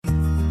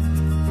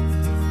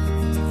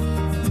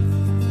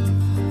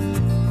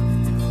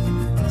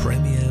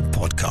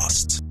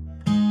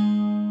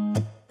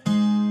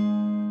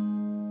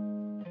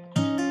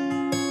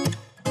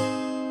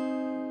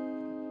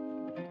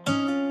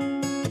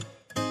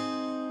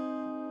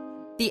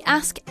the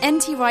Ask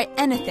NT Wright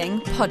Anything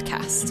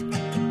podcast.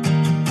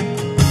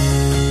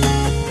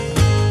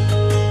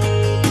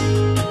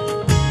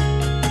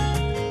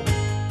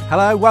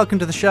 Hello, welcome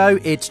to the show.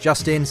 It's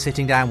Justin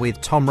sitting down with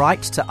Tom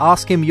Wright to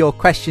ask him your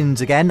questions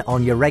again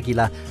on your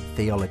regular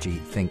Theology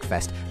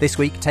Thinkfest. This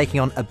week, taking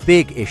on a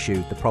big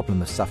issue, the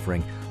problem of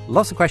suffering.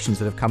 Lots of questions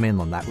that have come in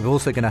on that. We're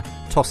also going to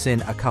toss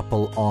in a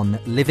couple on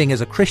living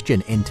as a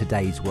Christian in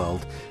today's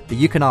world. But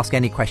you can ask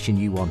any question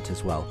you want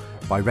as well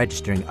by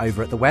registering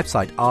over at the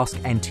website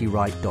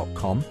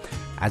askntwright.com.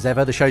 As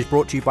ever, the show's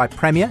brought to you by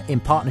Premier in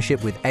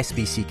partnership with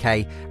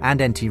SBCK and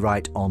NT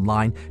Wright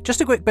Online. Just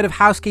a quick bit of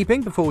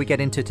housekeeping before we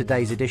get into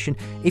today's edition.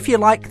 If you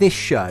like this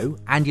show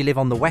and you live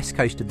on the west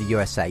coast of the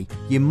USA,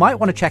 you might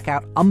want to check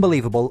out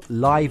Unbelievable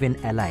live in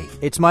LA.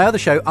 It's my other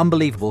show,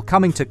 Unbelievable,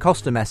 coming to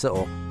Costa Mesa,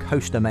 or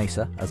Costa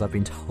Mesa, as I've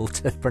been told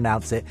to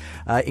pronounce it,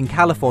 in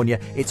California.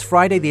 It's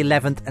Friday the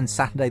 11th and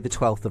Saturday the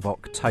 12th of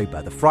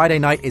October. The Friday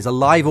night is a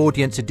live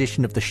audience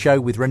edition of the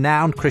show with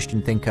renowned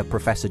Christian thinker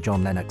Professor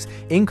John Lennox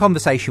in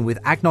conversation with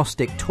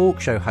agnostic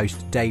talk show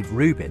host Dave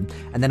Rubin.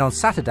 And then on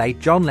Saturday,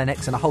 John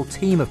Lennox and a whole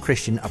team of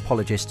Christian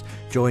apologists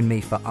join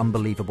me for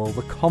Unbelievable,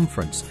 the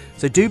conference.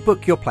 So do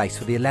book your place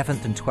for the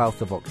 11th and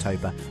 12th of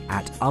October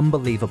at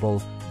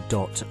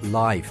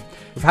unbelievable.live.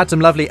 We've had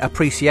some lovely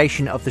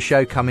appreciation of the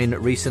show come in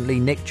recently.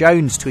 Nick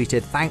Jones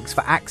tweeted, "Thanks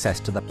for access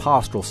to the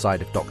pastoral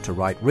side of Dr.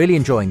 Wright. Really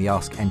enjoying the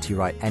Ask NT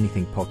Wright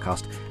Anything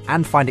podcast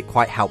and find it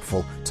quite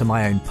helpful to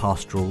my own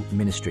pastoral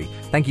ministry."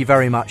 Thank you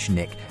very much,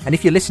 Nick. And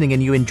if you're listening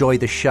and you enjoy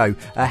the show,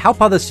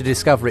 help others to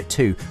discover it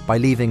too by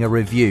leaving a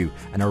review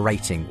and a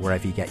rating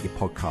wherever you get your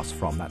podcasts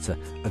from. That's a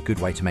good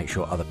way to make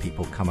sure other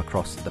people come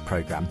across the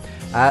programme.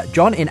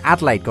 John in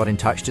Adelaide got in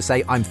touch to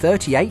say, "I'm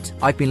 38.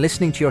 I've been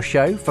listening to your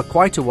show for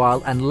quite a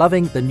while and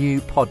loving the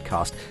new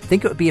podcast.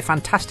 Think it would be a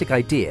fantastic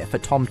idea for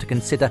Tom to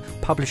consider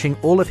publishing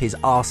all of his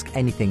Ask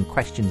Anything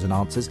questions and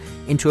answers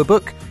into a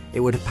book.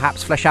 It would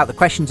perhaps flesh out the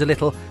questions a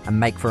little and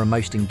make for a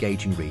most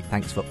engaging read.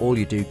 Thanks for all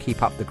you do.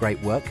 Keep up the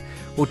great work."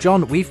 Well,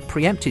 John, we've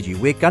preempted you.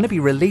 We're going to be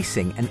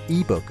releasing an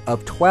ebook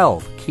of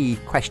 12 key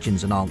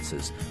questions and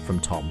answers from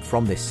Tom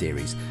from this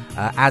series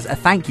as a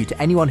thank you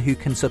to anyone who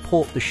can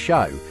support the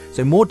show.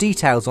 So more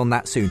details on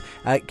that soon.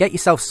 Get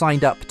yourself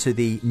signed up to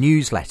the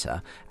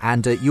newsletter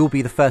and you'll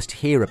be the first to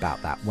hear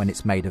about that when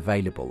it's made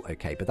available.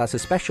 Okay, but that's a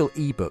special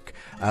ebook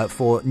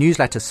for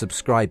newsletter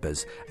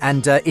subscribers.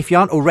 And if you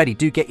aren't already,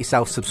 do get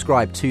yourself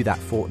subscribed to that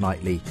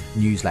fortnightly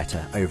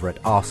newsletter over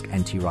at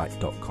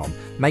askntwright.com.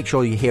 Make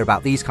sure you hear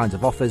about these kinds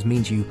of offers.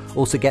 Means you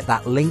also get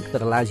that link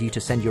that allows you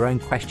to send your own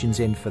questions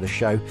in for the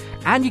show.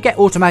 And you get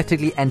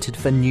automatically entered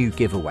for new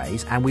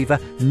giveaways. And we've a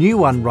new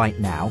one right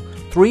now.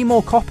 3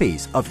 more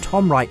copies of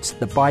Tom Wright's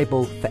The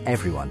Bible for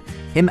Everyone.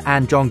 Him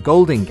and John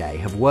Goldingay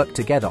have worked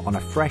together on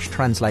a fresh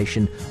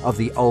translation of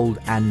the Old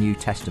and New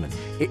Testament.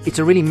 It's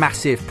a really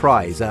massive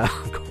prize.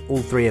 I've got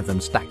all 3 of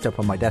them stacked up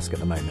on my desk at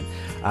the moment.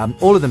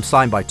 All of them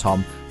signed by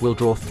Tom. We'll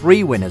draw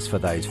 3 winners for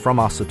those from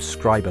our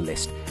subscriber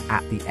list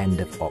at the end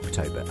of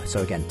October.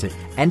 So again, to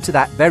enter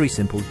that, very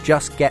simple,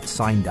 just get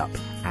signed up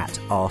at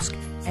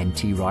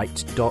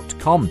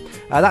askntwright.com.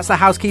 That's the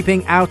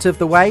housekeeping out of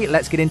the way.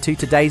 Let's get into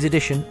today's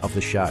edition of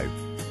the show.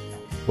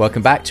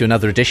 Welcome back to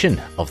another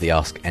edition of the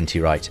Ask NT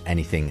Wright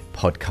Anything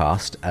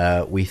podcast.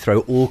 We throw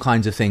all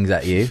kinds of things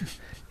at you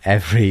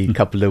every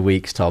couple of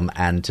weeks, Tom,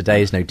 and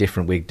today is no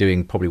different. We're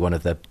doing probably one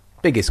of the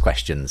biggest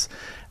questions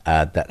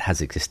that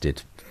has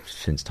existed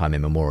since time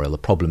immemorial, the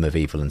problem of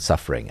evil and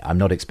suffering. I'm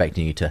not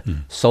expecting you to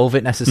solve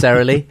it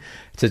necessarily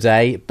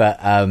today, but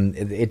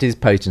it is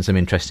posed in some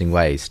interesting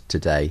ways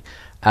today.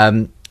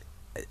 I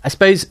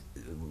suppose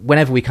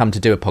whenever we come to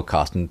do a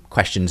podcast and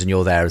questions and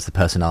you're there as the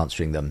person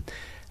answering them,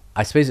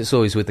 I suppose it's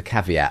always with the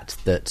caveat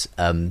that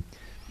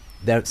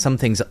there are some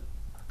things that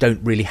don't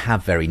really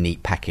have very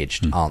neat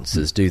packaged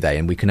answers, do they?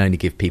 And we can only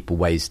give people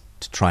ways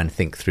to try and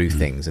think through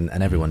things, and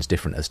everyone's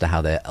different as to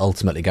how they're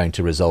ultimately going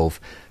to resolve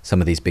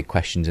some of these big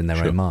questions in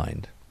their own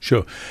mind.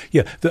 Sure.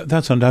 Yeah,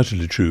 that's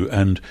undoubtedly true.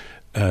 And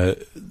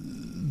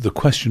the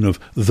question of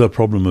the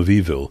problem of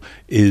evil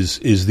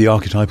is the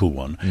archetypal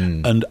one.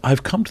 And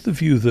I've come to the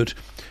view that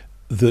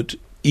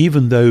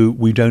even though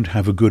we don't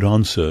have a good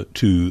answer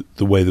to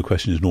the way the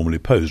question is normally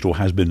posed, or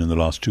has been in the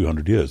last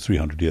 200 years,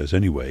 300 years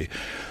anyway,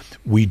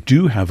 we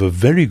do have a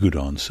very good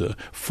answer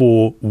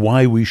for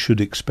why we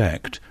should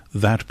expect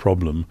that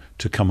problem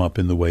to come up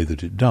in the way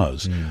that it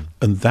does.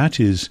 And that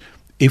is,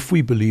 if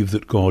we believe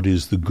that God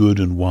is the good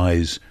and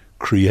wise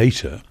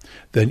creator,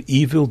 then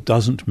evil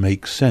doesn't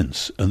make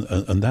sense,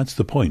 and that's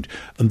the point.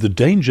 And the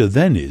danger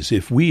then is,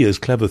 if we as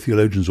clever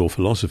theologians or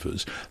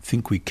philosophers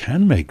think we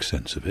can make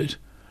sense of it,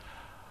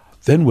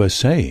 then we're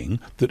saying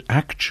that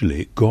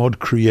actually God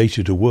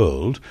created a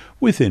world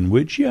within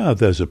which,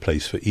 there's a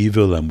place for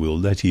evil, and we'll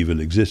let evil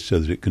exist so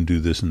that it can do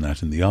this and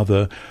that and the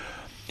other,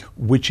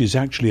 which is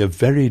actually a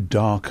very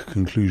dark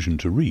conclusion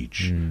to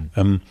reach.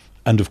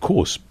 And of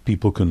course,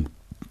 people can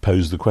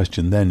pose the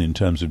question then in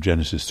terms of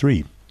Genesis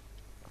 3.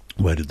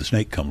 Where did the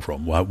snake come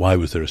from? Why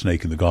was there a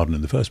snake in the garden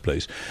in the first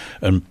place?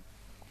 And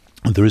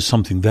there is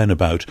something then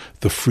about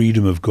the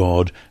freedom of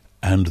God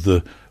and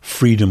the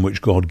freedom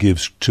which God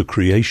gives to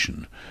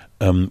creation,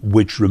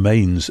 which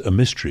remains a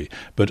mystery.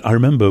 But I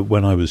remember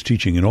when I was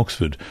teaching in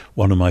Oxford,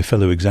 one of my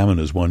fellow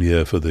examiners one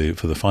year for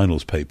the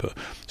finals paper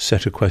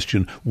set a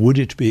question: would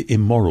it be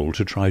immoral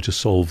to try to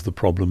solve the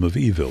problem of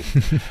evil?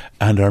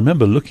 And I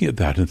remember looking at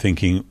that and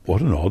thinking,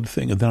 what an odd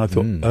thing. And then I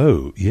thought,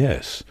 oh,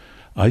 yes,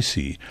 I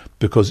see.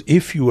 Because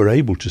if you were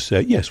able to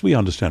say, yes, we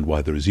understand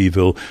why there is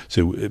evil,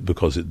 so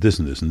because it this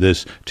and this and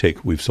this,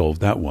 tick, we've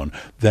solved that one,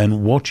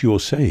 then what you're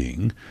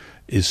saying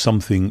is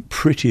something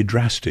pretty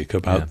drastic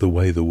about the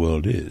way the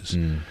world is.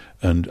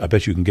 And I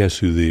bet you can guess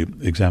who the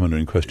examiner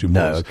in question was.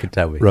 No, I could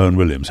tell me. Rowan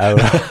Williams. Oh,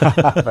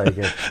 very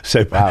good.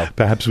 So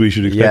perhaps we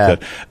should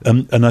expect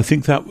that. And I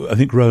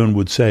think Rowan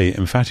would say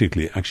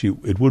emphatically, actually,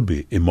 it would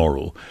be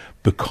immoral,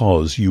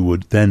 because you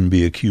would then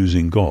be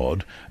accusing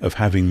God of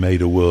having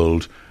made a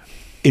world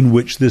in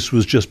which this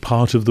was just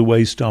part of the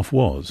way stuff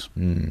was.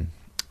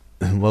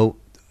 Well,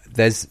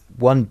 there's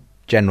one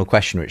general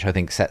question which I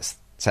think sets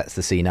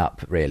the scene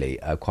up really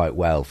quite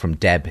well, from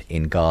Deb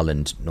in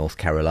Garland, North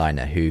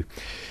Carolina, who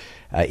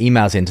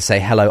emails in to say,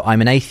 hello,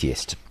 I'm an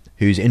atheist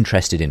who's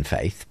interested in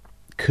faith.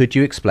 Could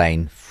you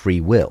explain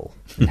free will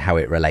and how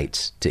it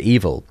relates to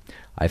evil?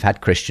 I've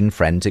had Christian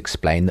friends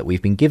explain that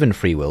we've been given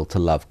free will to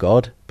love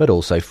God, but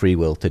also free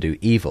will to do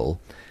evil.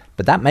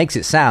 But that makes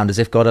it sound as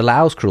if God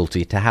allows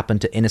cruelty to happen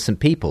to innocent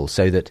people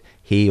so that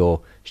he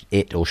or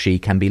it or she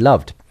can be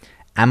loved.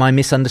 Am I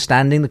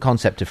misunderstanding the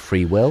concept of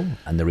free will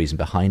and the reason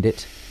behind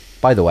it?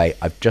 By the way,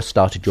 I've just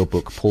started your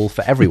book, Paul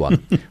for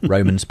Everyone,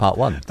 Romans Part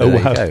 1. So there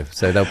you go.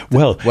 So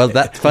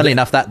that, funnily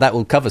enough, that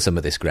will cover some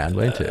of this ground,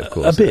 won't it, of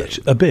course?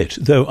 A bit,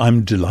 though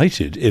I'm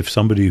delighted if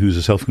somebody who's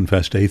a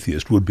self-confessed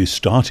atheist would be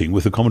starting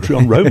with a commentary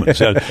on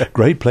Romans. A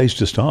great place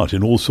to start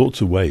in all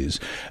sorts of ways,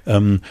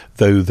 though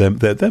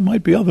there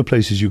might be other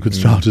places you could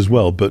start as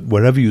well, but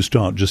wherever you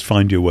start, just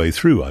find your way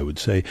through, I would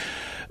say.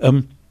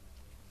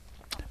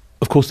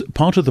 Of course,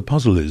 part of the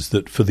puzzle is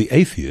that for the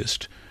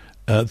atheist,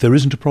 there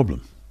isn't a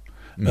problem.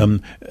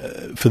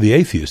 For the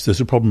atheist,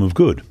 there's a problem of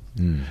good.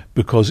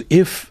 Because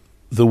if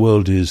the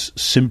world is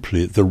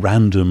simply the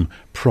random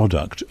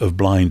product of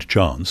blind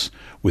chance,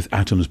 with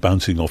atoms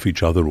bouncing off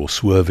each other or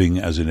swerving,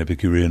 as in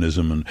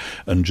Epicureanism,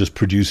 and just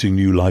producing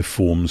new life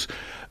forms,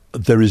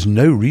 there is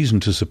no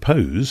reason to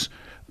suppose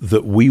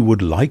that we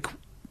would like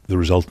the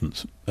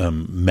resultant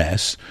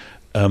mess.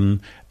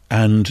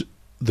 And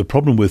the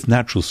problem with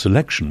natural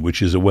selection, which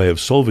is a way of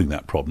solving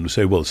that problem, to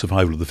say, well,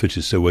 survival of the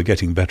fittest, so we're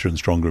getting better and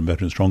stronger and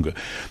better and stronger,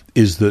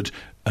 is that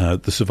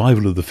the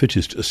survival of the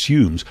fittest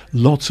assumes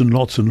lots and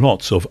lots and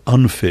lots of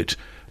unfit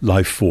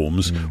life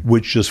forms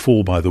which just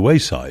fall by the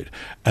wayside.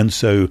 And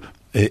so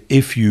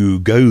if you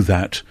go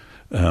that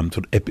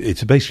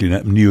it's basically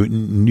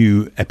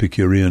new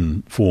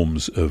Epicurean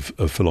forms of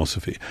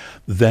philosophy,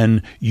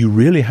 then you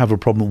really have a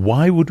problem.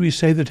 Why would we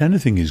say that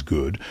anything is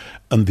good?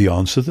 And the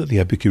answer that the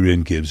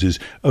Epicurean gives is,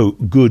 oh,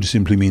 good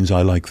simply means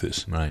I like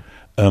this. Right.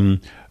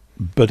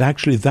 But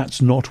actually, that's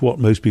not what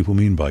most people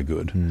mean by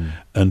good.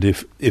 And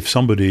if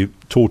somebody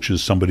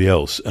tortures somebody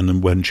else and then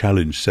when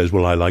challenged says,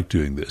 well, I like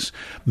doing this,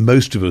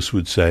 most of us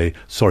would say,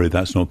 sorry,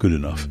 that's not good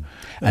enough.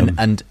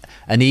 And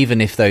even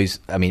if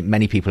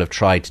many people have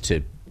tried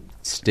to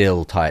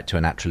still tie it to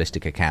a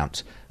naturalistic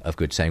account of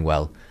good, saying,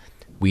 well,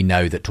 we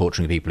know that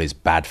torturing people is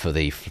bad for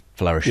the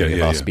flourishing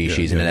of our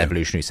species in an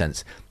evolutionary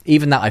sense.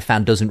 Even that, I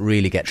found, doesn't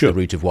really get to the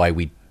root of why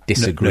we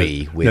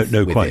disagree with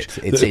quite.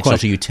 it. It's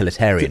not a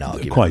utilitarian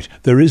argument. Quite.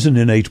 There is an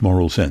innate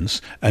moral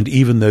sense, and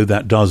even though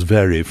that does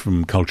vary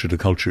from culture to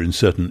culture in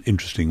certain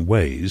interesting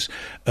ways,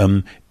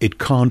 it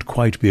can't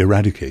quite be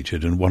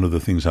eradicated. And one of the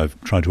things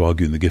I've tried to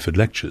argue in the Gifford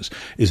Lectures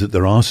is that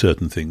there are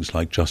certain things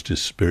like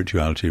justice,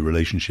 spirituality,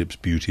 relationships,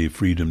 beauty,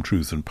 freedom,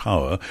 truth, and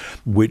power,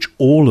 which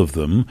all of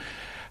them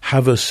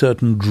have a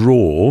certain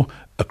draw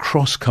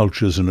across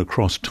cultures and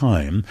across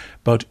time,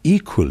 but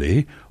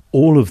equally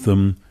all of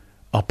them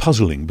are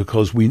puzzling,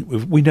 because we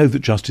know that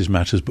justice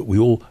matters, but we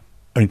all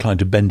are inclined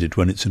to bend it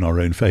when it's in our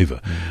own favour,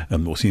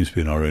 or seems to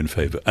be in our own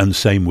favour. And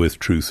same with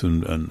truth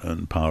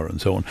and power and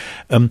so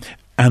on.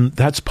 And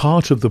that's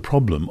part of the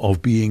problem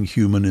of being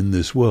human in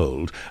this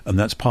world, and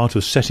that's part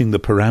of setting the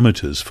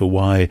parameters for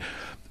why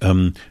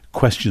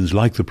questions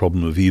like the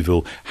problem of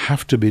evil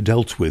have to be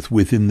dealt with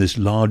within this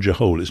larger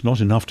whole. It's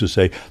not enough to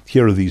say,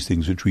 here are these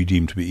things which we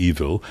deem to be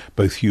evil,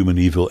 both human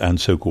evil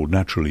and so-called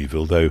natural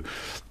evil, though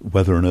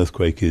whether an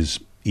earthquake is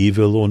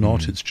evil or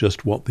not, it's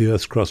just what the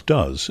Earth's crust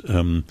does.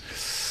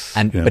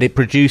 But it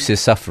produces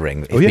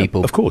suffering if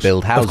people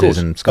build houses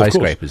and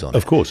skyscrapers on it.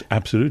 Of course,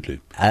 absolutely.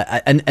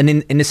 And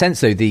in a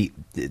sense, though,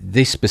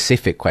 this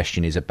specific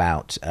question is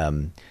about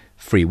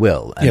free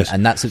will,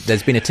 and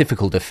there's been a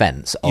typical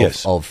defence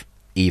of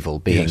evil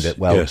being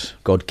that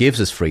God gives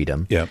us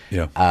freedom.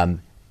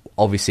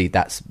 Obviously,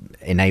 that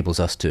enables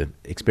us to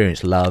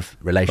experience love,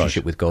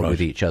 relationship with God,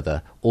 with each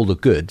other, all the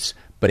goods.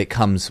 But it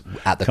comes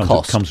at the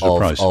cost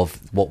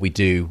of what we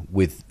do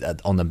with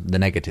on the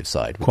negative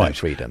side with that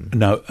freedom.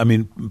 Now, I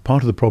mean,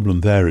 part of the problem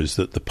there is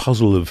that the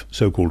puzzle of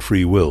so-called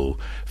free will,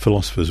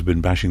 philosophers have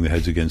been bashing their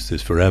heads against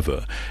this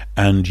forever,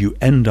 and you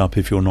end up,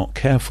 if you're not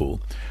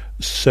careful,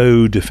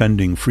 so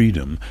defending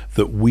freedom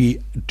that we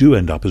do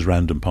end up as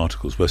random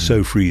particles. We're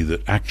so free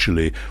that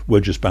actually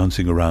we're just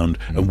bouncing around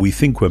and we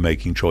think we're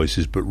making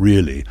choices, but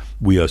really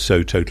we are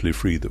so totally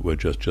free that we're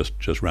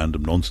just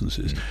random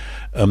nonsenses.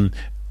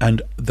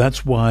 And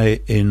that's why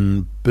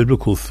in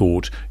biblical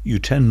thought you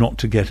tend not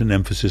to get an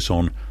emphasis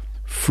on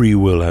free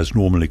will as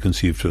normally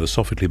conceived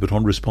philosophically, but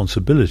on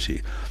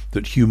responsibility,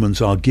 that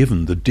humans are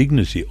given the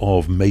dignity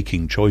of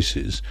making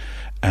choices.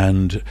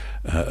 And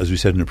as we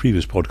said in a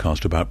previous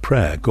podcast about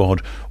prayer,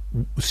 God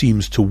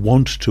seems to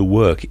want to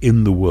work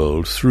in the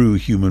world through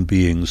human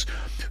beings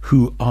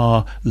who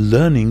are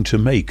learning to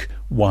make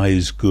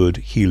wise, good,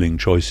 healing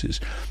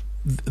choices.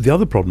 The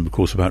other problem, of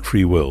course, about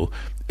free will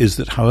is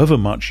that however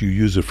much you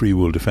use a free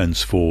will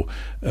defense for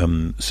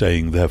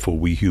saying, therefore,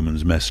 we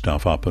humans mess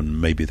stuff up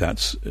and maybe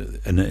that's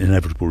an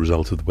inevitable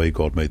result of the way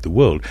God made the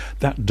world,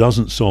 that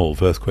doesn't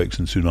solve earthquakes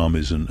and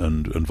tsunamis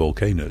and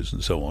volcanoes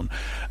and so on.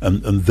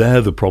 And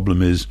there the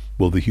problem is,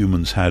 well, the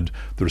humans had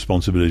the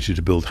responsibility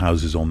to build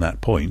houses on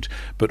that point,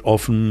 but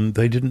often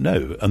they didn't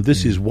know. And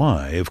this is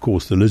why, of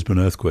course, the Lisbon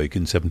earthquake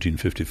in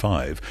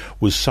 1755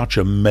 was such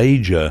a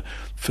major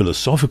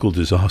philosophical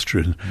disaster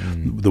in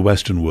the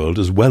Western world,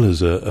 as well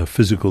as a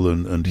physical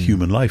and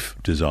human life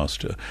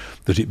disaster,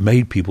 that it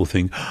made people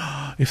think,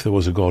 if there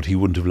was a God, he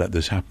wouldn't have let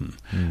this happen.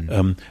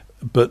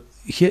 But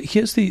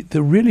here's the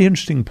really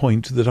interesting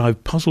point that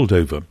I've puzzled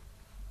over.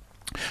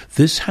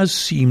 This has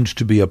seemed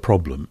to be a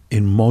problem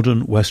in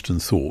modern Western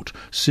thought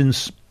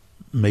since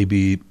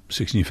maybe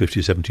 1650,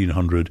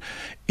 1700,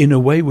 in a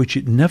way which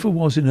it never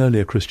was in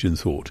earlier Christian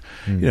thought.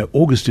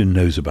 Augustine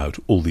knows about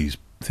all these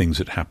things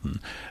that happen.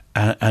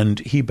 And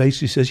he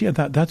basically says,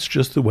 that's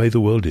just the way the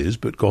world is,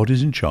 but God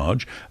is in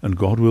charge and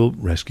God will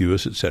rescue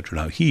us, etc.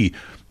 Now, he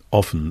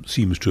often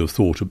seems to have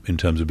thought in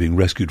terms of being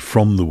rescued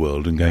from the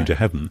world and going to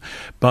heaven.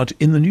 But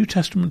in the New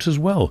Testament as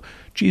well,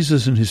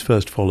 Jesus and his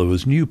first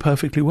followers knew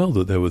perfectly well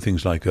that there were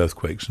things like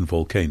earthquakes and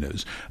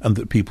volcanoes and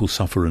that people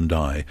suffer and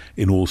die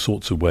in all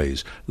sorts of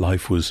ways.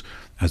 Life was,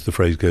 as the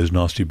phrase goes,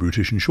 nasty,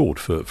 brutish and short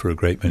for a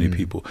great many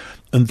people.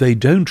 And they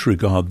don't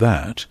regard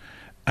that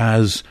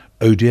as,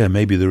 oh dear,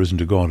 maybe there isn't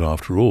a God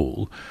after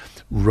all.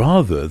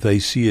 Rather, they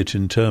see it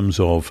in terms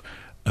of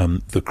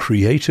the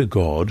Creator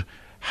God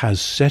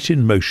has set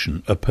in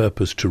motion a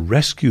purpose to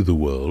rescue the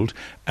world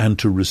and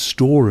to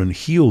restore and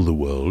heal the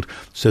world,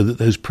 so that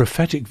those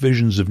prophetic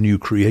visions of new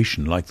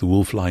creation, like the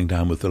wolf lying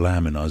down with the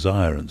lamb in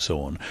Isaiah and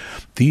so on,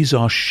 these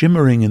are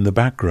shimmering in the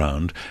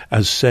background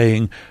as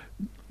saying,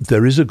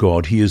 there is a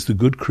God, he is the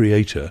good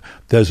creator,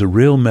 there's a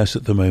real mess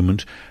at the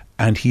moment,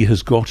 and he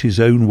has got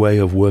his own way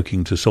of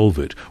working to solve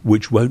it,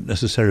 which won't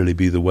necessarily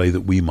be the way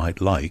that we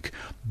might like,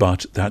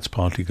 but that's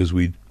partly because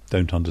we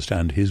don't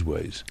understand his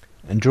ways.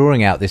 And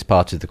drawing out this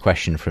part of the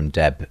question from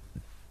Deb,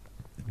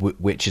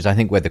 which is, I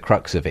think, where the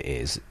crux of it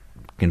is,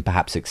 can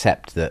perhaps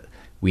accept that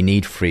we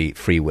need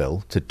free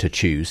will to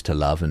choose to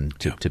love and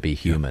to be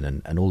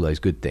human and all those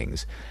good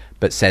things,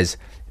 but says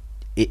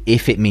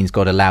if it means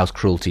God allows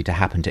cruelty to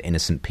happen to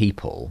innocent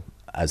people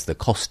as the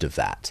cost of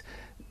that,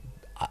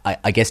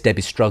 I guess Deb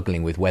is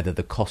struggling with whether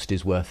the cost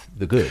is worth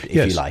the good, if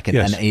you like,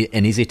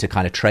 and is it a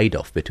kind of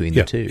trade-off between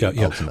the two,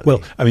 ultimately?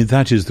 Well, I mean,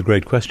 that is the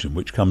great question,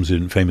 which comes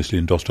in famously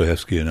in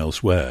Dostoevsky and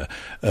elsewhere.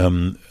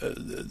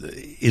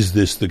 Is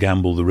this the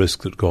gamble, the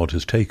risk that God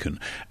has taken?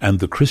 And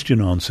the Christian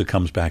answer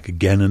comes back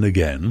again and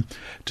again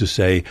to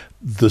say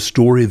the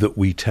story that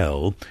we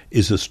tell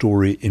is a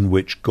story in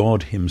which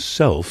God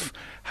himself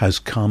has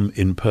come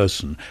in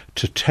person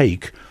to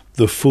take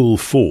the full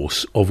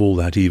force of all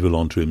that evil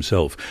onto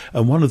himself.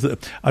 And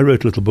I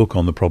wrote a little book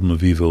on the problem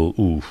of evil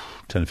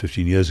 10 or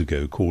 15 years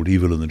ago called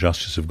Evil and the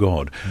Justice of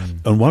God.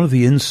 And one of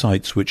the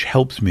insights which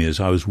helped me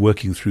as I was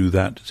working through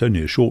that, it's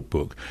only a short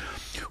book,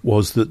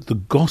 was that the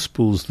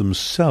Gospels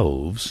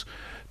themselves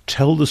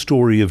tell the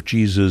story of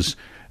Jesus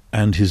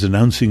and his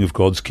announcing of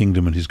God's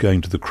kingdom and his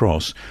going to the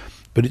cross.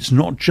 But it's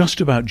not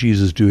just about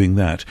Jesus doing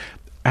that.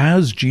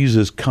 As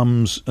Jesus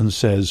comes and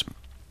says,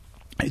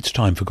 it's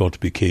time for God to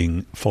be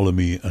king, follow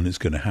me, and it's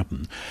going to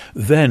happen,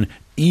 then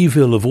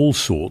evil of all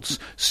sorts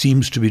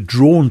seems to be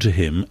drawn to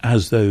him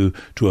as though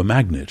to a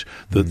magnet,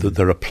 that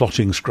there are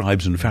plotting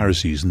scribes and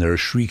Pharisees, and there are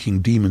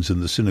shrieking demons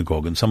in the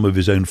synagogue, and some of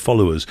his own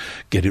followers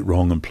get it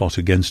wrong and plot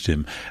against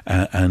him,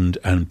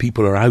 and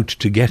people are out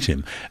to get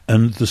him.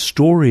 And the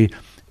story,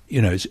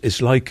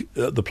 it's like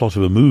the plot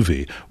of a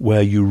movie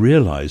where you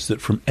realize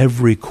that from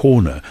every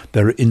corner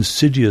there are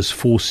insidious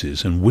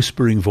forces and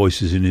whispering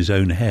voices in his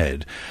own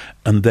head,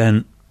 and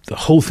then the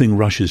whole thing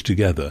rushes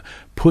together,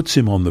 puts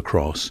him on the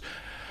cross,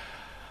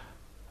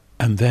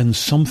 and then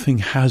something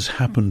has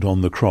happened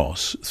on the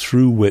cross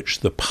through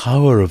which the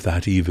power of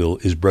that evil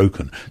is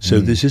broken.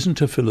 So this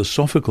isn't a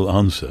philosophical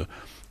answer.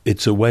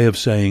 It's a way of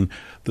saying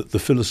that the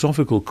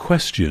philosophical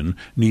question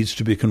needs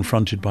to be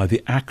confronted by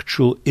the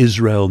actual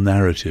Israel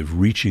narrative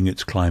reaching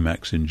its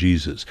climax in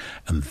Jesus.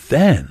 And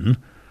then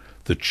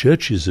the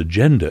church's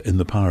agenda in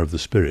the power of the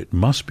Spirit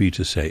must be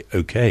to say,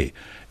 okay,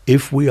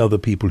 if we are the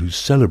people who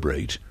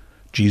celebrate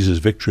Jesus'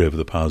 victory over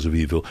the powers of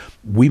evil,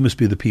 we must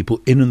be the people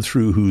in and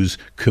through whose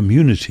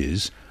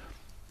communities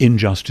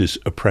injustice,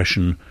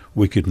 oppression,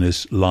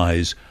 wickedness,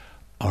 lies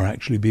are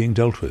actually being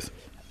dealt with.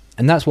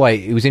 And that's why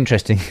it was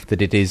interesting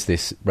that it is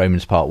this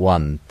Romans part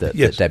 1 that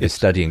Deb is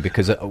studying,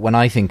 because when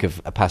I think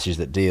of a passage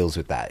that deals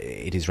with that,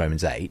 it is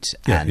Romans 8,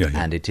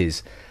 and it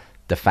is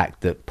the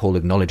fact that Paul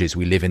acknowledges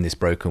we live in this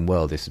broken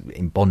world, this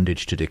in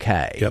bondage to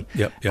decay,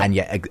 and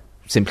yet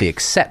simply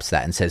accepts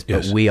that and says,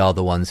 but we are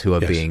the ones who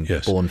are being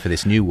born for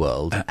this new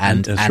world,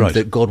 and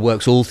that God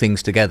works all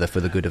things together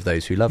for the good of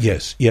those who love him.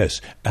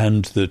 Yes,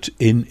 and that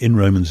in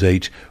Romans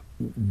 8,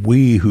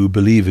 we who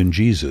believe in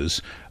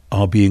Jesus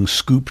are being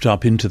scooped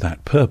up into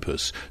that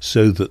purpose,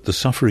 so that the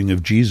suffering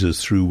of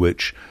Jesus through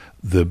which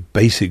the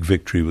basic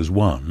victory was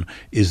won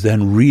is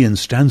then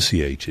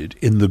reinstantiated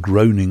in the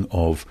groaning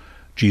of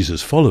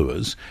Jesus'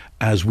 followers,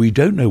 as we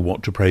don't know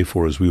what to pray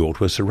for as we ought.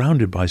 We're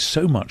surrounded by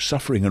so much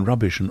suffering and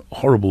rubbish and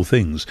horrible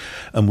things,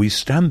 and we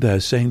stand there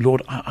saying,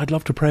 Lord, I'd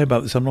love to pray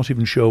about this, I'm not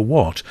even sure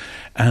what.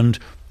 And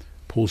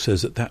Paul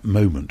says at that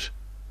moment,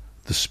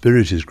 the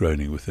Spirit is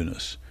groaning within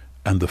us,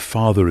 and the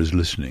Father is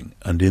listening,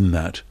 and in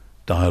that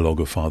dialogue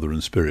of Father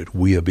and Spirit,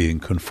 we are being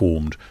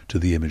conformed to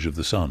the image of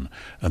the Son.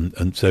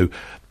 And so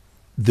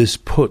this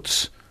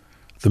puts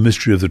the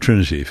mystery of the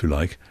Trinity, if you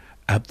like,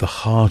 at the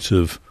heart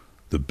of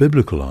the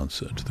biblical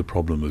answer to the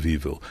problem of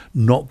evil.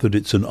 Not that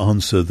it's an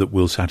answer that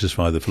will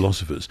satisfy the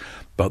philosophers,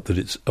 but that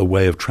it's a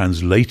way of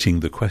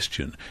translating the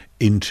question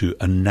into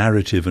a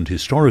narrative and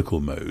historical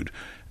mode,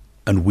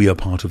 and we are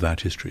part of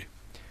that history.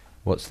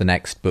 What's the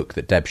next book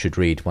that Deb should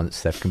read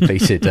once they've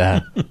completed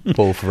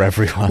Paul for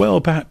Everyone? Well,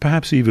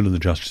 perhaps Evil and the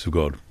Justice of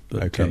God.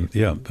 But, okay.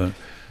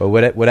 Well,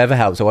 whatever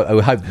helps. I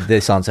hope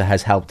this answer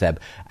has helped, Deb,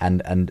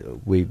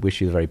 and we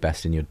wish you the very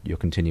best in your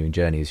continuing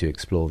journey as you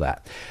explore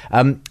that.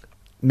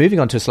 Moving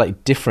on to a slightly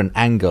different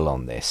angle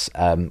on this,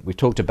 we've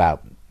talked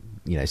about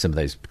some of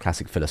those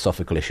classic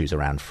philosophical issues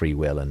around free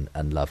will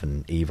and love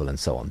and evil and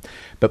so on.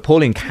 But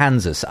Paul in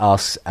Kansas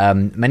asks,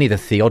 many of the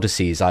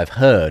theodicies I've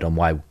heard on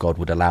why God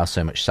would allow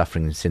so much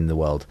suffering in the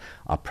world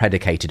are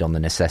predicated on the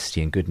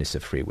necessity and goodness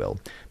of free will.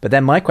 But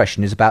then my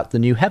question is about the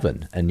new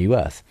heaven and new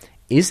earth.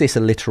 Is this a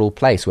literal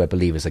place where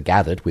believers are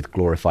gathered with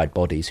glorified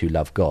bodies who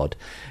love God?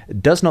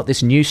 Does not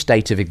this new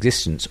state of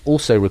existence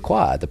also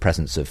require the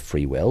presence of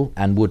free will,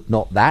 and would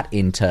not that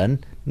in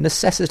turn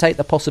necessitate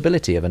the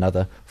possibility of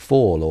another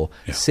fall or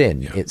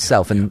sin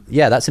itself?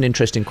 That's an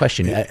interesting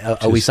question.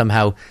 Are we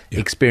somehow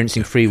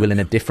experiencing free will in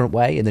a different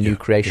way in the new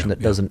creation that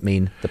doesn't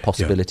mean the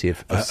possibility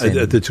of sin?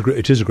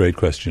 It is a great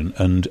question,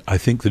 and I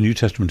think the New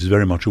Testament is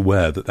very much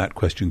aware that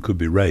question could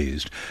be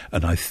raised.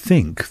 And I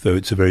think, though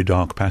it's a very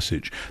dark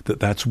passage,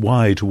 that's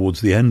why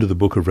towards the end of the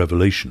book of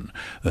Revelation,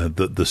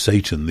 the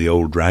Satan, the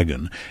old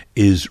dragon,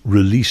 is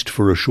released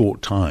for a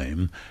short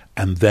time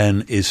and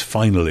then is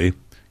finally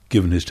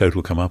given his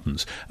total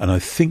comeuppance. And I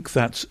think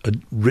that's a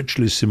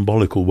richly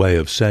symbolical way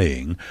of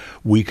saying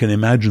we can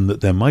imagine that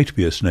there might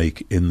be a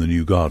snake in the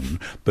new garden,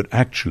 but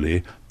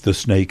actually the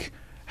snake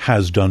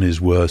has done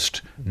his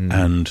worst,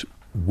 and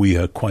we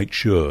are quite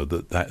sure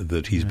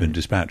that he's been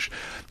dispatched.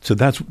 So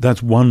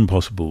that's one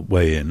possible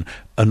way in.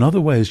 Another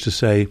way is to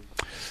say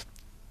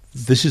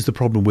this is the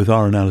problem with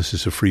our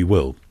analysis of free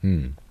will.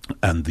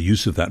 And the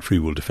use of that free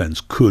will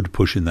defense could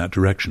push in that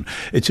direction.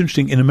 It's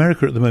interesting, in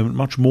America at the moment,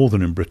 much more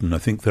than in Britain, I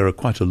think there are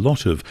quite a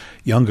lot of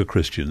younger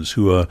Christians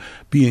who are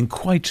being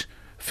quite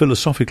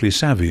philosophically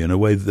savvy in a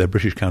way that their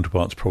British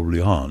counterparts probably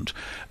aren't,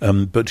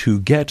 but who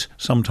get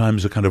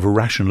sometimes a kind of a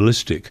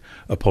rationalistic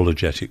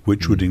apologetic,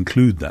 which would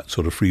include that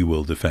sort of free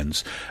will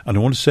defense. And I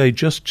want to say,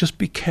 just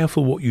be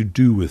careful what you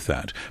do with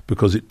that,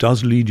 because it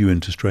does lead you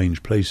into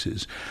strange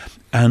places.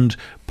 And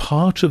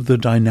part of the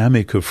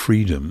dynamic of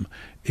freedom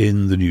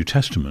in the New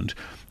Testament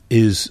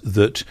is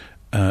that,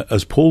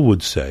 as Paul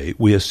would say,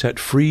 we are set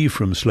free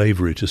from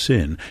slavery to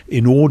sin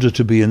in order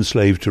to be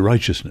enslaved to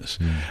righteousness.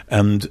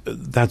 And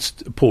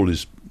Paul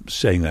is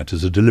saying that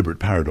as a deliberate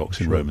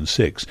paradox in Romans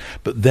 6.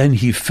 But then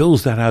he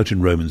fills that out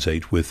in Romans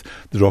 8 with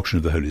the doctrine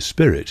of the Holy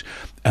Spirit.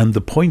 And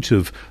the point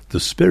of the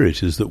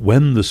Spirit is that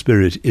when the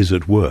Spirit is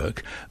at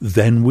work,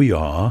 then we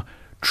are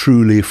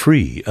truly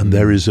free, and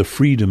there is a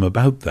freedom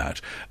about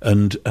that.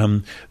 And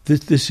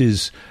this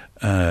is...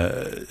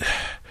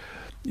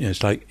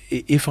 it's like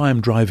if I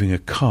am driving a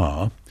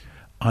car,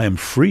 I am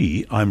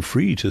free. I'm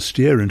free to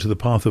steer into the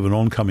path of an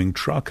oncoming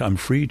truck. I'm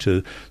free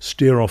to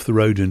steer off the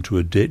road into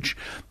a ditch.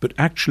 But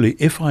actually,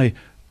 if I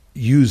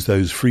use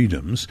those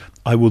freedoms,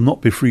 I will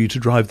not be free to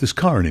drive this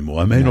car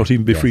anymore. I may not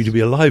even be free to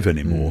be alive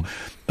anymore.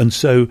 And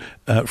so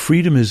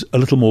freedom is a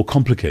little more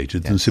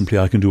complicated than simply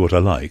I can do what I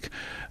like.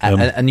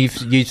 And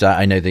you've used that,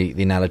 I know,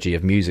 the analogy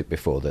of music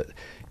before, that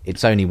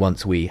it's only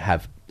once we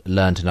have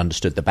learned and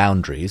understood the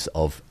boundaries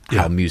of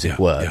how music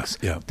works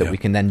that we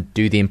can then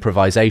do the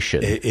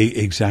improvisation.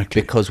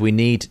 Exactly. Because we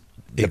need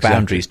the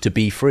boundaries to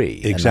be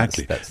free.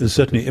 Exactly. That's There's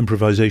certainly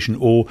improvisation,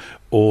 or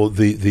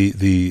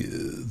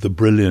the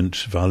brilliant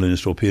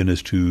violinist or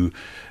pianist who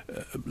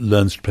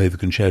learns to play the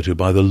concerto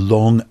by the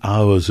long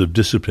hours of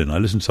discipline. I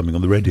listened to something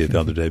on the radio the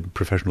other day, a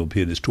professional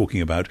pianist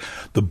talking about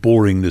the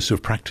boringness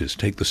of practice.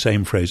 Take the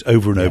same phrase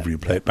over and over, and you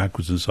play it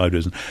backwards and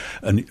sideways.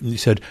 And he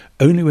said,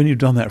 only when you've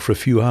done that for a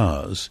few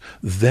hours,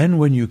 then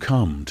when you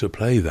come to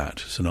play that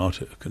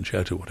sonata,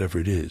 concerto, whatever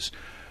it is,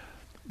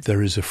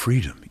 there is a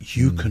freedom.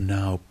 You can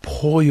now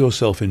pour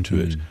yourself into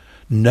it,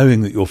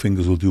 knowing that your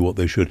fingers will do what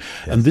they should.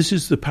 Yes. And this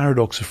is the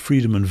paradox of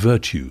freedom and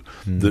virtue,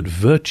 that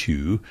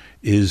virtue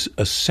is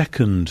a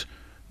second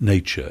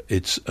nature.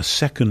 It's a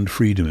second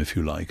freedom, if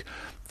you like,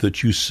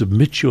 that you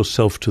submit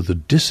yourself to the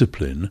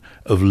discipline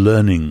of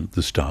learning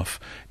the stuff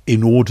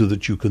in order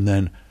that you can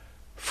then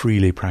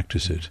freely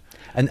practice it.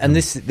 And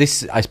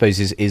this I suppose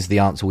is the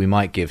answer we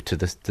might give to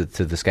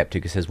the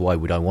skeptic who says, why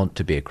would I want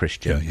to be a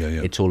Christian?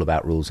 Yeah. It's all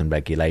about rules and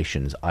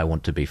regulations. I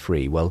want to be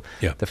free. Well,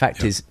 the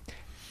fact is,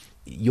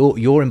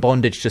 you're in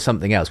bondage to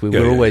something else.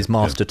 We're always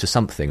master to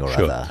something or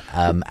other,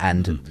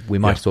 and we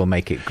might as well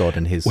make it God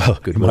and His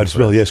good will. Might as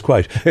well, yes,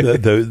 quite.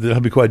 That'll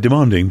be quite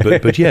demanding,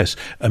 but yes,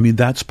 I mean,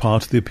 that's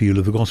part of the appeal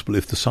of the gospel.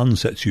 If the Son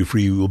sets you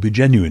free, you will be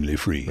genuinely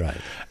free. Right.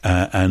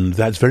 And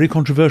that's very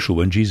controversial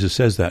when Jesus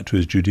says that to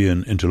his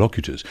Judean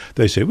interlocutors.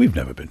 They say, we've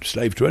never been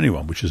slave to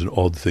anyone, which is an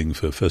odd thing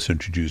for first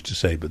century Jews to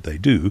say, but they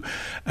do.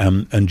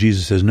 And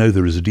Jesus says, no,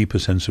 there is a deeper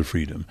sense of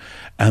freedom.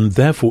 And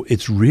therefore,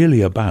 it's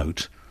really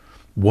about,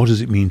 what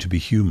does it mean to be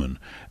human?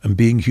 And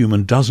being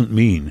human doesn't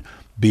mean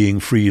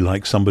being free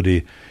like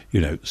somebody,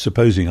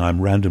 supposing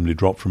I'm randomly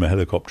dropped from a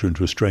helicopter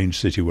into a strange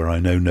city where I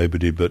know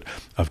nobody, but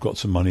I've got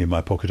some money in my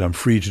pocket. I'm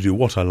free to do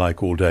what I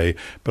like all day,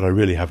 but I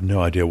really have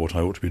no idea what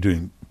I ought to be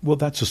doing. Well,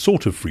 that's a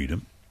sort of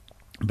freedom.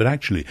 But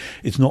actually,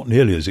 it's not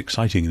nearly as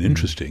exciting and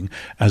interesting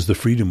as the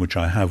freedom which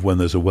I have when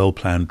there's a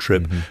well-planned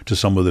trip to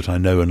somewhere that I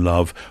know and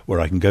love, where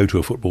I can go to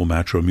a football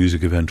match or a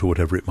music event or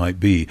whatever it might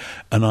be.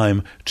 And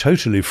I'm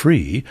totally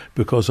free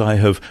because I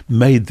have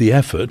made the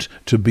effort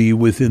to be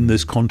within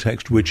this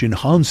context which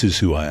enhances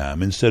who I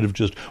am, instead of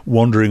just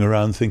wandering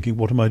around thinking,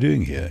 what am I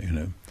doing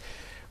here?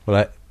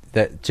 Well,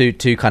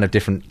 two kind of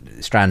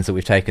different strands that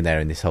we've taken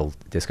there in this whole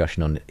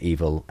discussion on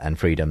evil and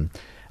freedom.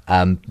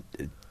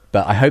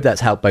 But I hope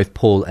that's helped both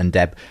Paul and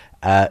Deb.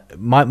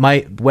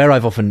 Where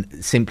I've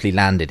often simply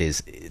landed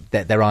is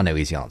that there are no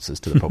easy answers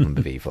to the problem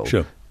of evil.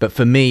 Sure. But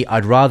for me,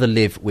 I'd rather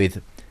live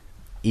with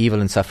evil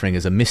and suffering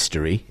as a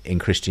mystery in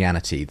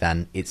Christianity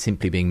than it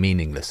simply being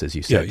meaningless, as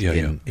you said,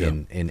 in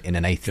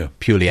an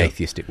purely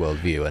atheistic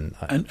worldview.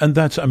 And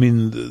that's, I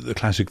mean, the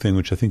classic thing,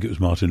 which I think it was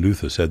Martin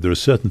Luther said, there are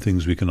certain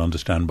things we can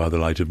understand by the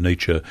light of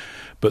nature,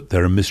 but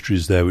there are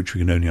mysteries there which we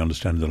can only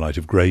understand in the light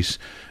of grace.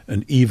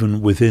 And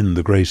even within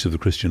the grace of the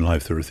Christian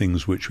life, there are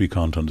things which we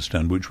can't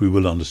understand, which we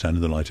will understand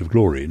in the light of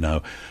glory.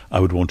 Now, I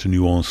would want to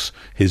nuance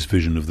his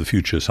vision of the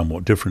future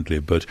somewhat differently,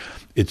 but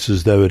it's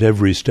as though at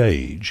every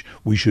stage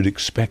we should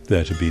expect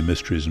there to be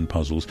mysteries and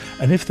puzzles.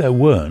 And if there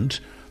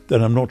weren't,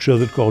 then I'm not sure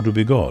that God would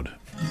be God.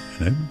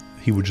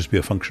 He would just be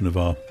a function of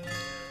our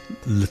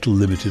little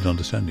limited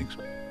understandings.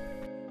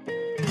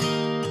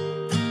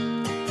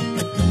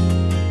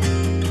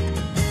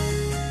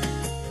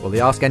 Well, the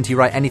Ask NT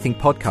Wright Anything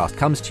podcast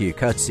comes to you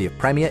courtesy of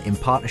Premier in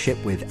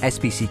partnership with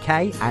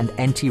SPCK and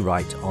NT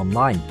Wright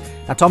Online.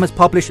 Now, Tom has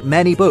published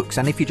many books,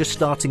 and if you're just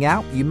starting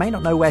out, you may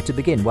not know where to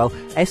begin. Well,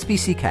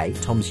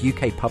 SPCK, Tom's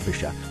UK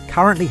publisher,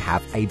 currently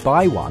have a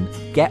buy one,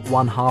 get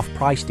one half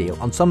price deal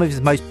on some of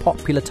his most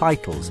popular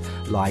titles,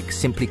 like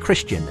Simply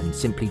Christian and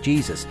Simply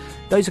Jesus.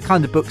 Those are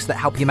kind of books that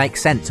help you make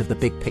sense of the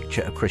big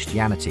picture of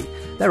Christianity.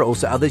 There are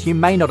also others you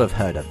may not have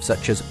heard of,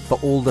 such as For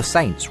All the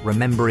Saints,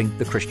 Remembering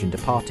the Christian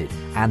Departed,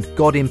 and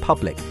God in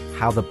Public,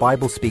 How the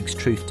Bible Speaks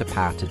Truth to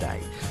Power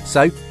Today.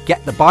 So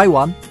get the buy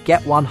one,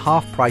 get one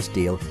half price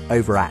deal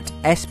over at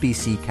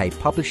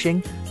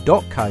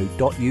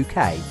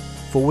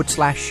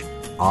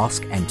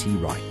sbckpublishing.co.uk/Ask NT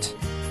Wright.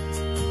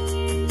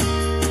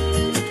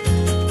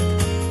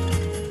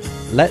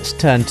 Let's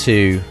turn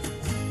to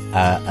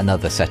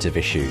another set of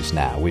issues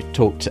now. We've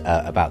talked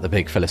about the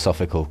big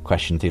philosophical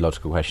question,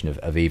 theological question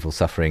of evil,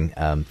 suffering,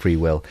 free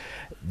will.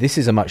 This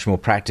is a much more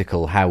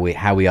practical how we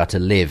are to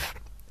live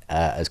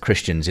as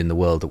Christians in the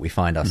world that we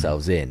find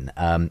ourselves in.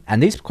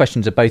 And these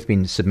questions have both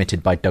been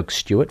submitted by Doug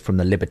Stewart from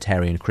the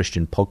Libertarian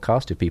Christian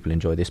podcast. If people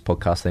enjoy this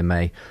podcast, they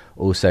may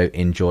also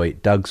enjoy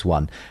Doug's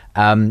one.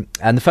 And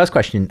the first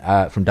question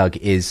from Doug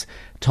is,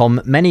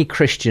 Tom, many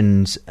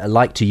Christians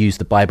like to use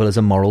the Bible as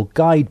a moral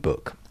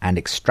guidebook and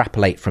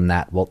extrapolate from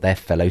that what their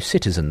fellow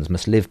citizens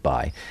must live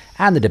by.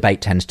 And the debate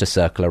tends to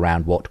circle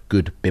around what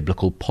good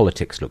biblical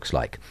politics looks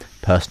like.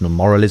 Personal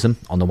moralism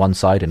on the one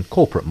side and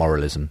corporate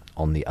moralism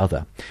on the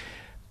other.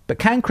 But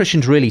can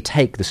Christians really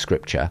take the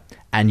scripture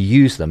and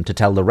use them to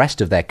tell the rest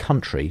of their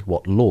country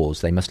what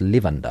laws they must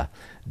live under?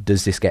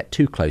 Does this get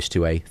too close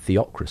to a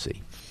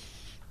theocracy?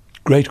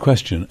 Great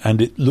question, and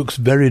it looks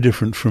very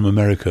different from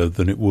America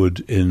than it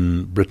would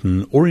in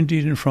Britain, or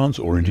indeed in France,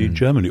 or indeed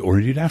Germany, or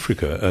indeed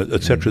Africa,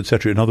 etc.,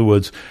 etc. In other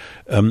words,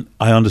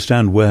 I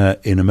understand where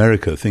in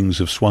America things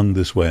have swung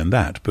this way and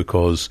that,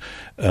 because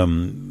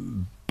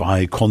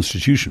by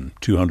constitution,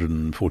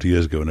 240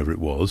 years ago, whenever it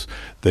was,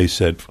 they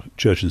said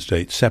church and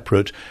state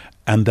separate.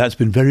 And that's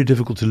been very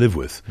difficult to live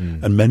with.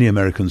 And many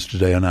Americans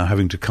today are now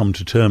having to come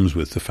to terms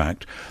with the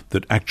fact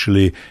that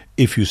actually,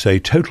 if you say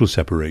total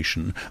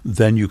separation,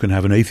 then you can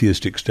have an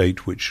atheistic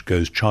state which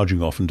goes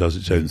charging off and does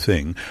its own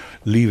thing,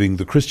 leaving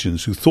the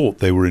Christians who thought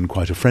they were in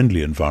quite a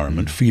friendly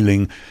environment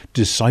feeling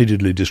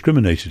decidedly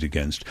discriminated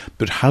against.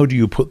 But how do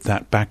you put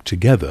that back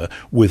together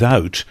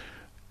without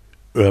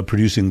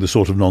producing the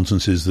sort of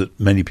nonsenses that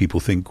many people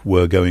think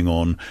were going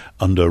on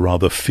under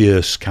rather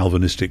fierce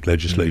Calvinistic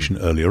legislation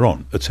earlier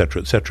on, etc.,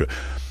 etc.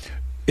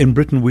 In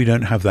Britain, we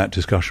don't have that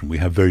discussion. We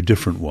have a very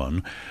different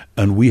one,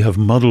 and we have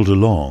muddled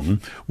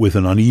along with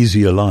an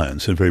uneasy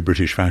alliance in very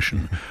British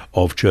fashion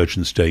of church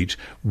and state,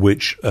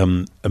 which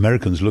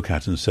Americans look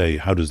at and say,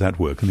 how does that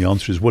work? And the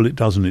answer is, well, it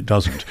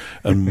doesn't,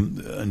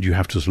 and you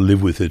have to sort of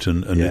live with it,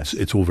 and yes.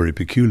 it's all very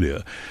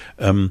peculiar.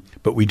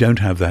 But we don't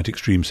have that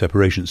extreme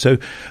separation. So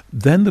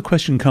then the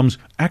question comes,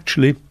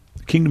 actually,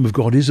 the kingdom of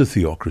God is a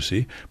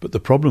theocracy, but the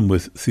problem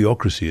with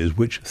theocracy is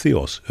which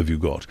theos have you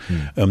got?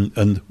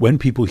 And when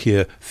people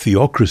hear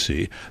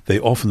theocracy, they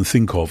often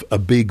think of a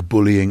big,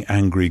 bullying,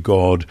 angry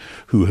God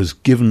who has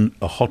given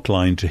a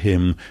hotline to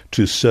him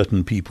to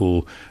certain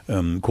people,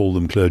 call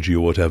them clergy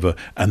or whatever,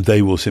 and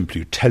they will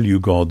simply tell you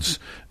God's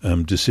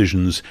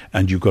decisions,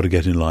 and you've got to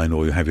get in line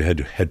or you have your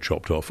head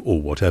chopped off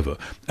or whatever.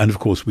 And of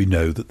course we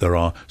know that there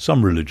are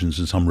some religions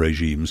and some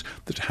regimes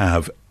that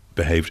have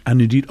behaved,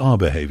 and indeed are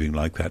behaving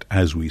like that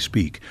as we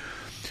speak.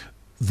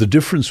 The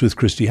difference with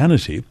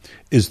Christianity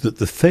is that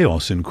the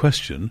theos in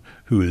question,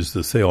 who is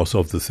the theos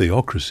of the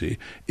theocracy,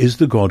 is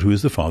the God who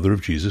is the Father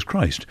of Jesus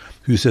Christ,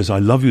 who says, I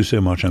love you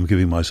so much, I'm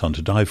giving my Son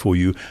to die for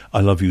you.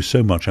 I love you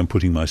so much, I'm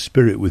putting my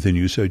Spirit within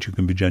you so that you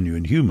can be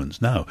genuine humans.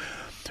 Now,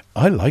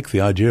 I like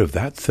the idea of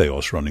that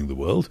theos running the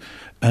world,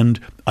 and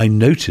I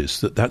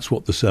notice that that's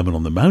what the Sermon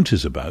on the Mount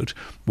is about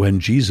when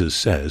Jesus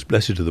says,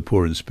 blessed are the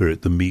poor in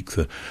spirit, the meek,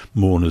 the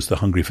mourners, the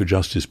hungry for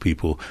justice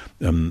people,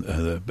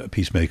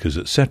 peacemakers,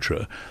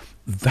 etc.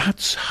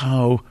 That's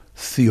how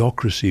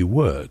theocracy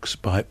works,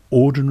 by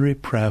ordinary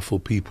prayerful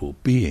people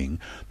being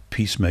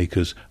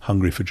peacemakers,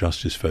 hungry for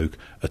justice folk,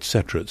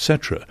 etc.,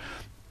 etc.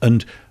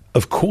 And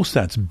of course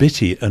that's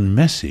bitty and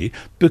messy,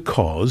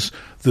 because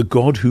the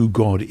God who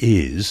God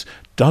is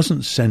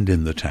doesn't send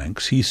in the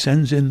tanks. He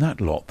sends in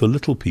that lot, the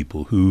little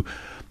people who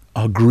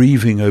are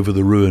grieving over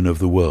the ruin of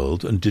the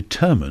world and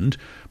determined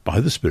by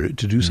the Spirit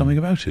to do something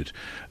about it.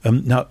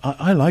 Now,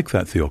 I like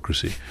that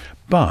theocracy,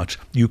 but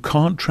you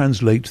can't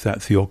translate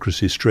that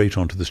theocracy straight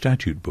onto the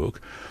statute book,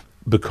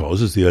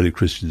 because, as the early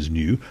Christians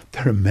knew,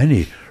 there are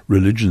many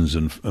religions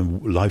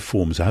and life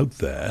forms out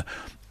there.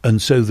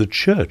 And so the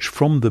church,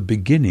 from the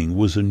beginning,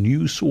 was a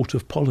new sort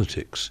of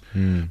politics,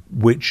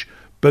 which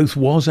both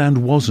was and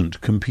wasn't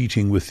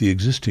competing with the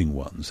existing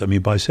ones. I mean,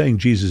 by saying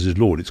Jesus is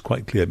Lord, it's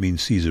quite clear it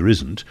means Caesar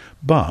isn't.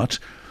 But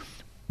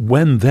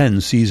when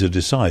then Caesar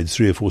decides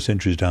 3 or 4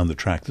 centuries down the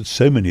track that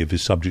so many of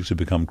his subjects have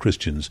become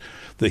Christians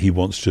that he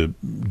wants to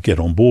get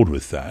on board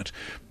with that,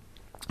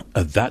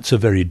 that's a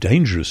very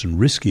dangerous and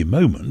risky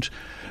moment.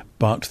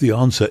 But the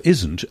answer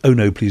isn't, oh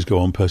no, please go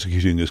on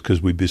persecuting us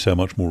because we'd be so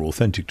much more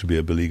authentic to be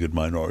a beleaguered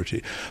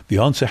minority. The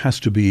answer has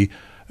to be,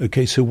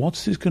 okay, so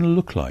what's this going to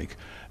look like?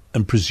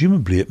 And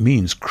presumably it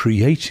means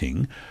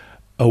creating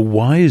a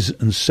wise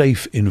and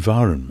safe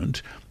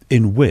environment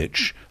in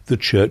which the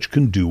church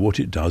can do what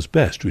it does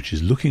best, which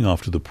is looking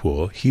after the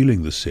poor,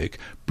 healing the sick,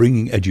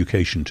 bringing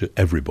education to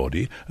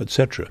everybody,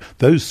 etc.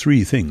 Those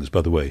 3 things,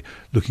 by the way,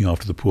 looking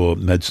after the poor,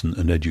 medicine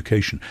and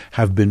education,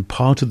 have been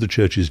part of the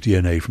church's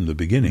DNA from the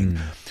beginning.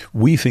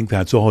 We think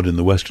that's odd in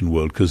the Western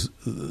world because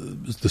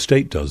the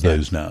state does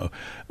those now,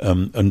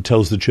 and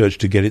tells the church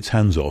to get its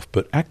hands off.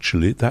 But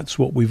actually, that's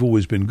what we've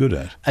always been good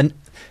at.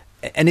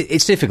 And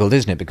it's difficult,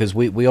 isn't it? Because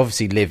we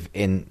obviously live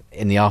in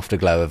the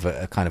afterglow of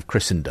a kind of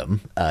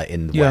Christendom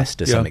in the West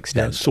to some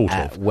extent, sort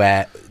of.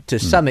 Where to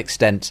some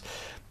extent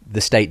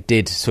the state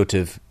did sort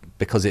of,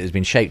 because it has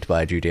been shaped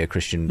by a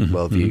Judeo-Christian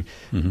worldview,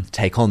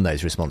 take on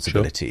those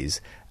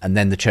responsibilities, and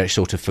then the church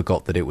sort of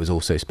forgot that it was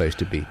also supposed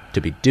to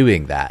be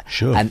doing that.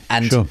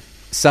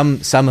 Some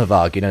have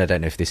argued, and I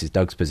don't know if this is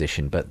Doug's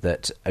position, but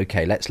that,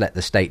 okay, let's let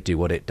the state do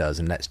what it does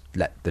and let's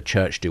let the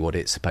church do what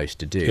it's supposed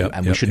to do,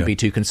 and we shouldn't be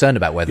too concerned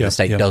about whether the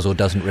state does or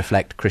doesn't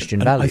reflect Christian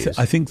values.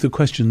 I think the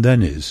question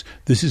then is,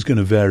 this is going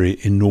to vary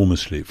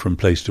enormously from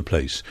place to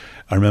place.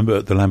 I remember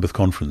at the Lambeth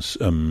Conference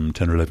 10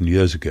 or 11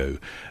 years ago,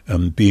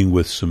 being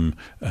with some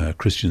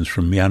Christians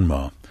from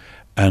Myanmar,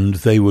 and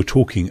they were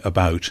talking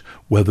about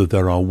whether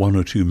there are 1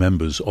 or 2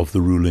 members of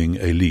the ruling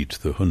elite,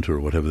 the junta or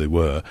whatever they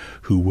were,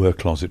 who were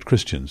closet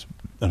Christians.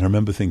 And I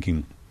remember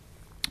thinking,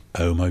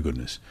 oh my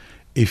goodness,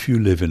 if you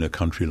live in a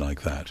country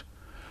like that,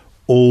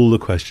 all the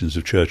questions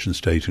of church and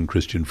state and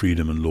Christian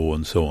freedom and law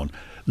and so on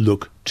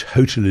look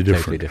totally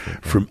different,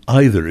 from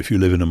either if you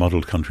live in a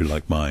muddled country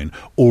like mine,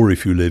 or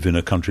if you live in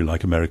a country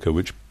like America,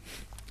 which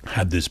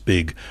had this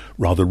big,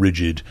 rather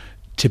rigid,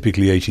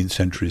 typically 18th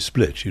century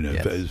split,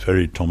 It's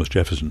very Thomas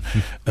Jefferson.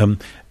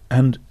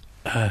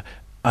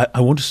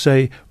 I want to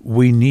say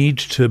we need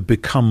to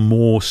become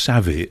more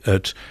savvy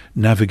at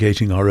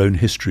navigating our own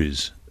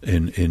histories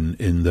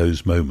in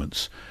those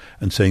moments,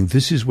 and saying,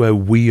 this is where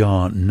we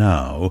are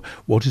now.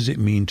 What does it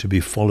mean to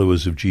be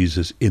followers of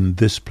Jesus in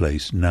this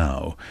place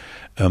now?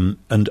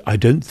 And I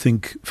don't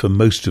think for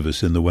most of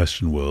us in the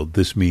Western world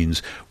this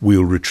means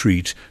we'll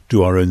retreat,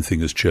 do our own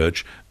thing as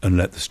church, and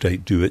let the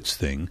state do its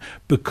thing,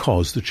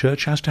 because the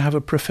church has to have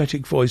a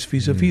prophetic voice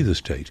vis-à-vis the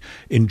state.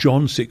 In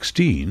John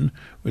 16,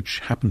 which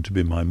happened to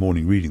be my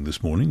morning reading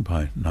this morning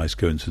by nice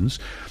coincidence,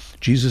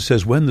 Jesus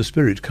says, when the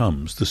Spirit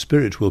comes, the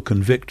Spirit will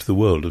convict the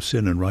world of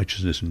sin and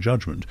righteousness and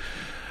judgment,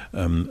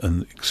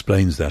 and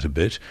explains that a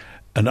bit.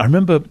 And I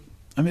remember,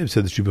 I may have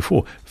said this to you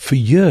before, for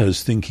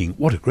years thinking,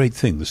 what a great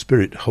thing, the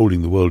Spirit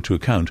holding the world to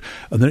account.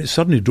 And then it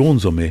suddenly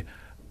dawns on me,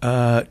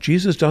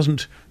 Jesus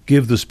doesn't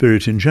give the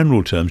Spirit in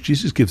general terms.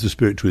 Jesus gives the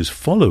Spirit to his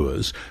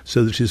followers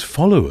so that his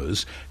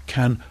followers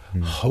can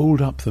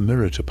hold up the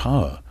mirror to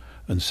power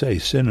and say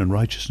sin and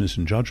righteousness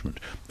and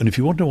judgment. And if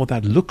you want to know what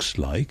that looks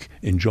like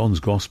in John's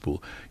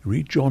Gospel, you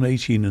read John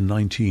 18 and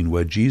 19,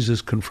 where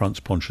Jesus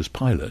confronts Pontius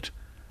Pilate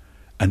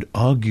and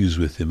argues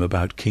with him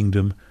about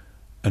kingdom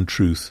and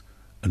truth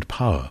and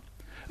power.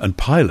 And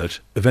Pilate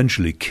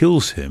eventually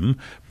kills him,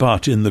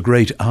 but in the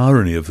great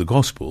irony of the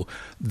Gospel,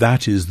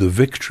 that is the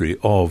victory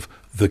of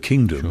the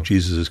kingdom, sure.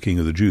 Jesus is King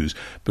of the Jews,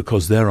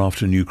 because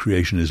thereafter new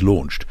creation is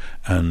launched,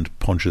 and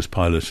Pontius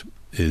Pilate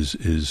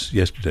is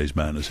yesterday's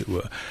man, as it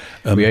were.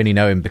 We only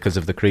know him because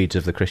of the creeds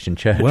of the Christian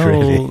Church, well,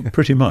 really.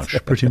 pretty much.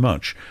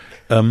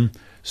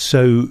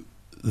 So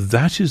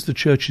that is the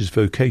Church's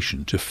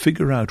vocation, to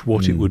figure out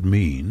what it would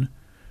mean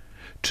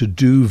to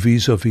do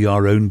vis-à-vis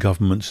our own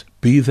governments,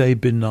 be they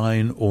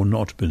benign or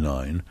not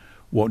benign,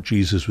 what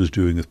Jesus was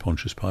doing with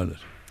Pontius Pilate.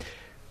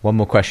 One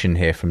more question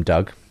here from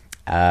Doug.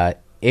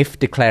 If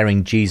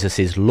declaring Jesus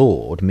is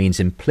Lord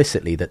means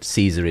implicitly that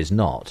Caesar is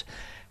not,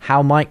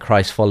 how might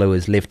Christ's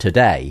followers live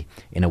today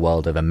in a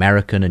world of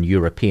American and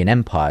European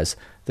empires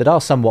that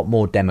are somewhat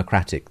more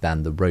democratic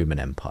than the Roman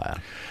Empire?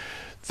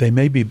 They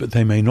may be, but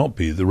they may not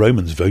be. The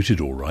Romans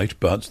voted all right,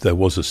 but there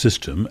was a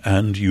system,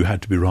 and you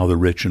had to be rather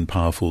rich and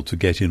powerful to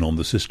get in on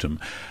the system.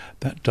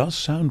 That does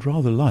sound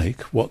rather like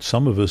what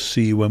some of us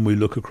see when we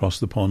look across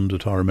the pond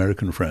at our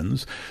American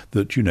friends,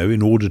 that,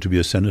 in order to be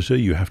a senator,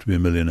 you have to be a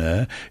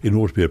millionaire. In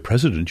order to be a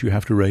president, you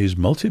have to raise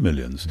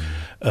multi-millions.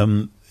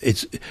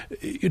 It's,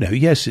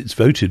 yes, it's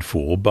voted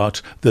for,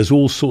 but there's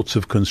all sorts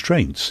of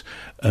constraints.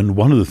 And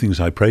one of the things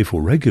I pray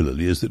for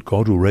regularly is that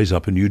God will raise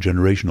up a new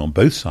generation on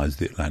both sides of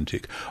the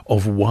Atlantic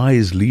of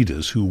wise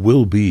leaders who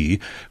will be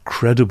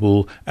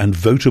credible and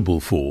votable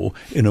for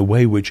in a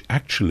way which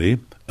actually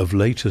of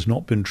late has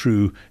not been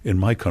true in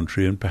my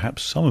country, and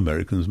perhaps some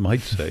Americans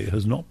might say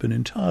has not been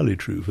entirely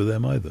true for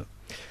them either.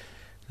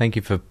 Thank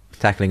you for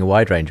tackling a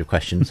wide range of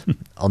questions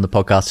on the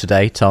podcast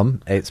today,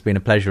 Tom. It's been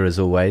a pleasure as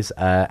always,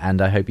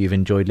 and I hope you've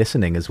enjoyed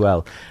listening as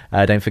well.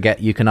 Don't forget,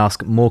 you can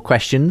ask more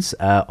questions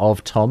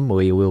of Tom.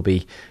 We will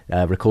be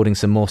recording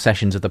some more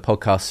sessions of the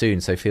podcast soon,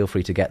 so feel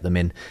free to get them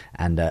in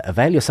and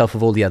avail yourself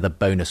of all the other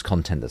bonus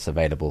content that's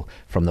available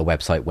from the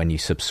website when you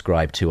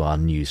subscribe to our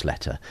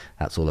newsletter.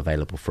 That's all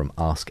available from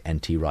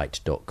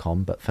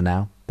askntwright.com. But for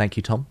now, thank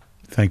you, Tom.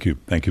 Thank you.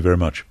 Thank you very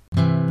much.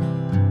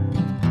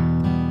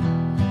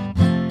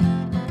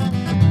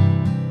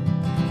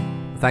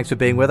 Thanks for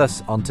being with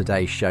us on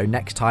today's show.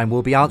 Next time,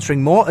 we'll be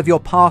answering more of your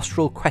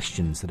pastoral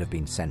questions that have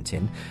been sent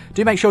in.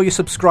 Do make sure you're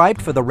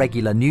subscribed for the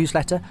regular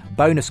newsletter,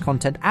 bonus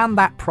content, and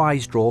that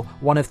prize draw,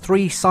 one of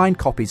 3 signed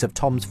copies of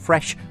Tom's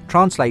fresh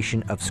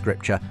translation of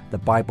Scripture, the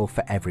Bible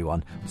for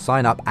Everyone.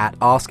 Sign up at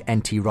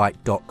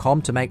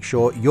askntwright.com to make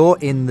sure you're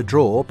in the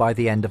draw by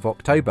the end of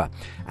October.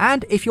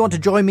 And if you want to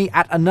join me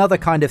at another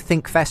kind of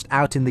Think Fest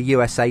out in the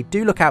USA,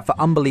 do look out for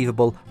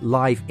Unbelievable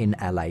live in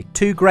LA.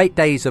 2 great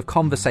days of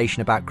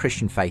conversation about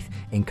Christian faith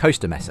in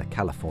Costa Mesa,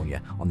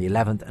 California, on the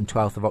 11th and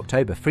 12th of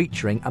October,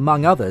 featuring,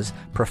 among others,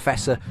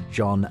 Professor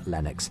John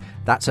Lennox.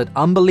 That's at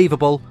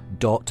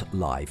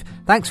unbelievable.live.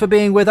 Thanks for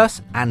being with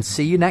us, and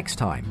see you next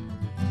time.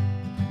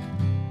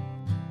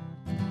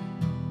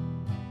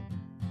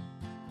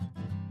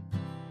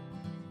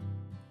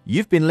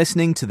 You've been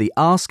listening to the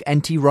Ask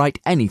N.T. Wright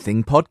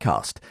Anything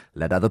podcast.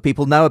 Let other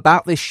people know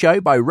about this show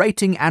by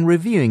rating and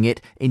reviewing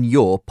it in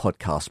your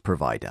podcast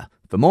provider.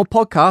 For more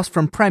podcasts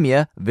from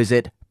Premier,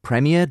 visit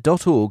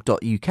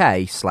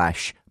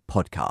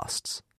premier.org.uk/podcasts.